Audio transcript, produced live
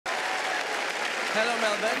Hello,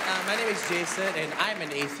 Melbourne. My name is Jason, and I'm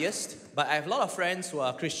an atheist, but I have a lot of friends who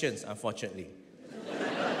are Christians, unfortunately.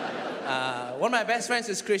 One of my best friends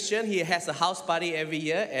is Christian. He has a house party every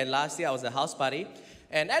year, and last year I was at a house party.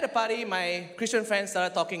 And at the party, my Christian friend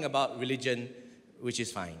started talking about religion, which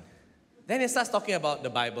is fine. Then he starts talking about the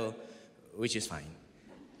Bible, which is fine.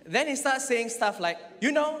 Then he starts saying stuff like,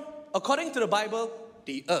 you know, according to the Bible,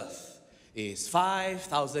 the earth is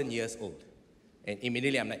 5,000 years old. And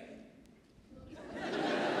immediately I'm like,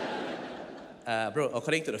 bro,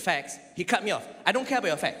 according to the facts, he cut me off. I don't care about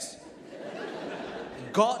your facts.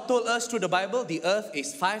 God told us through the Bible, the earth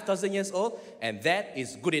is 5,000 years old, and that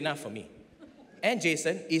is good enough for me. And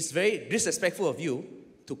Jason, it's very disrespectful of you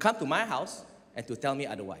to come to my house and to tell me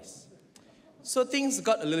otherwise. So things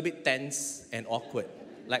got a little bit tense and awkward,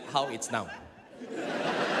 like how it's now.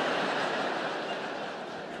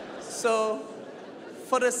 So,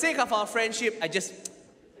 for the sake of our friendship, I just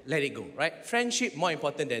let it go, right? Friendship more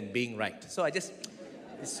important than being right. So I just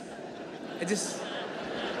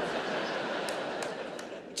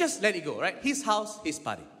let it go, right? His house, his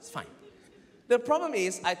party. It's fine. The problem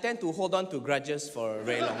is, I tend to hold on to grudges for a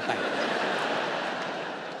very long time.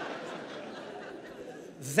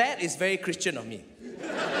 That is very Christian of me.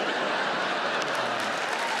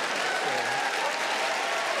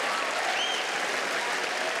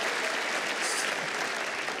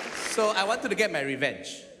 So I wanted to get my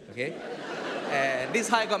revenge, okay? And this is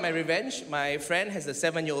how I got my revenge. My friend has a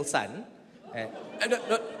 7-year-old son. And,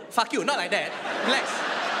 no, fuck you, not like that. Relax.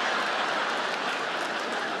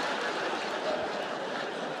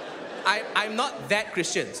 I'm not that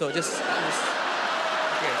Christian, so just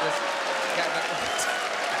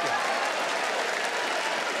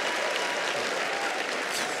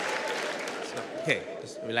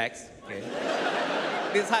just relax, okay?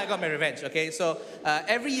 This is how I got my revenge, okay? So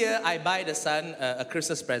every year I buy the son a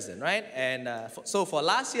Christmas present, right? And so for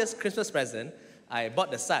last year's Christmas present, I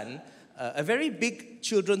bought the son a very big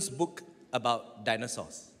children's book about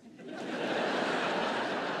dinosaurs.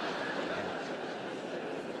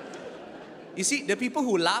 You see, the people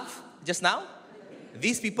who laugh just now,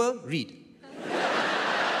 these people read.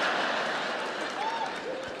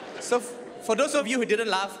 So for those of you who didn't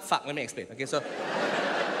laugh, let me explain, okay? So,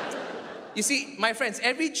 you see, my friends,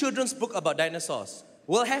 every children's book about dinosaurs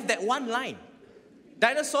will have that one line.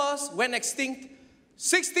 Dinosaurs went extinct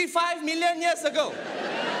 65 million years ago.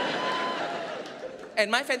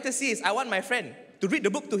 And my fantasy is I want my friend to read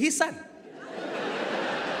the book to his son.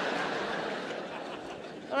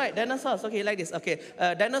 All right, dinosaurs, okay, like this. Okay,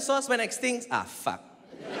 dinosaurs went extinct. Fuck.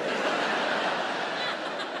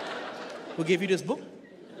 Who gave you this book?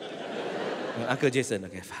 Uncle Jason.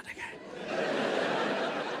 Okay, fuck that guy.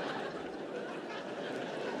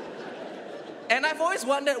 And I've always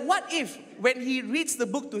wondered, what if, when he reads the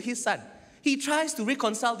book to his son, he tries to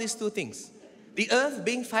reconcile these two things? The earth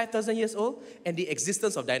being 5,000 years old and the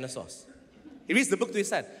existence of dinosaurs. He reads the book to his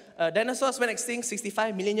son. Dinosaurs went extinct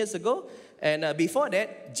 65 million years ago. And before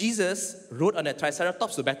that, Jesus rode on a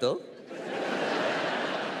triceratops to battle.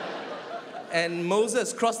 And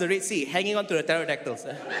Moses crossed the Red Sea, hanging on to the pterodactyls.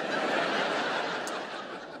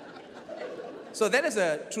 So that is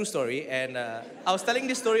a true story, and I was telling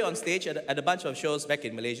this story on stage at a bunch of shows back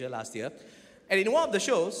in Malaysia last year. And in one of the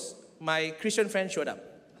shows, my Christian friend showed up.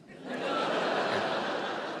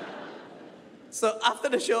 So after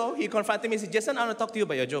the show, he confronted me and said, Jason, I want to talk to you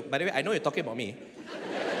about your joke. By the way, I know you're talking about me.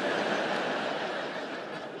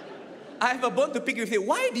 I have a bone to pick with you.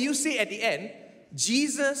 Why do you say at the end,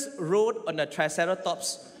 Jesus rode on a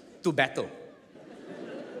triceratops to battle?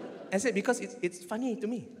 I said, because it's funny to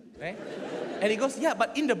me, right? And he goes, yeah,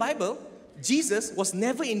 but in the Bible, Jesus was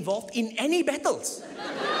never involved in any battles.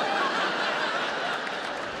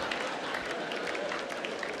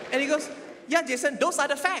 And he goes, yeah, Jason, those are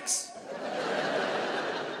the facts.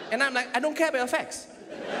 And I'm like, I don't care about your facts.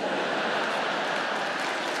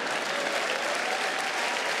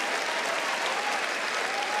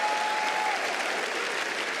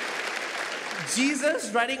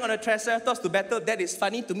 Jesus riding on a triceratops to battle, that is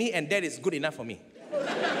funny to me and that is good enough for me.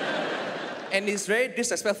 And it's very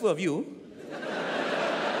disrespectful of you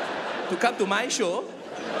to come to my show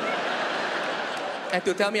and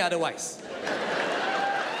to tell me otherwise.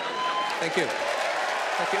 Thank you.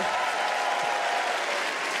 Thank you.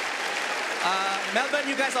 Melbourne,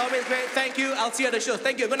 you guys are always great. Thank you. I'll see you at the show.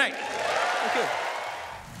 Thank you. Good night. Thank you.